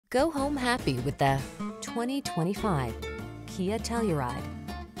Go home happy with the 2025 Kia Telluride.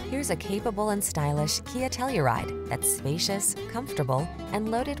 Here's a capable and stylish Kia Telluride that's spacious, comfortable,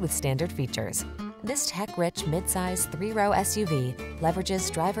 and loaded with standard features. This tech-rich midsize three-row SUV leverages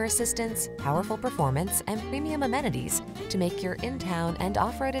driver assistance, powerful performance, and premium amenities to make your in-town and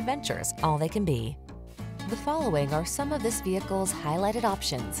off-road adventures all they can be. The following are some of this vehicle's highlighted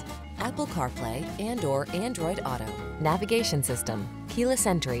options: Apple CarPlay and/or Android Auto, navigation system, keyless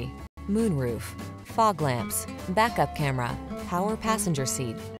entry, moonroof, fog lamps, backup camera, power passenger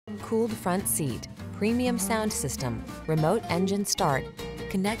seat, cooled front seat, premium sound system, remote engine start.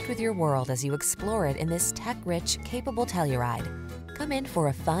 Connect with your world as you explore it in this tech-rich, capable Telluride. Come in for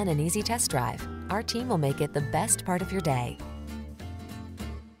a fun and easy test drive. Our team will make it the best part of your day.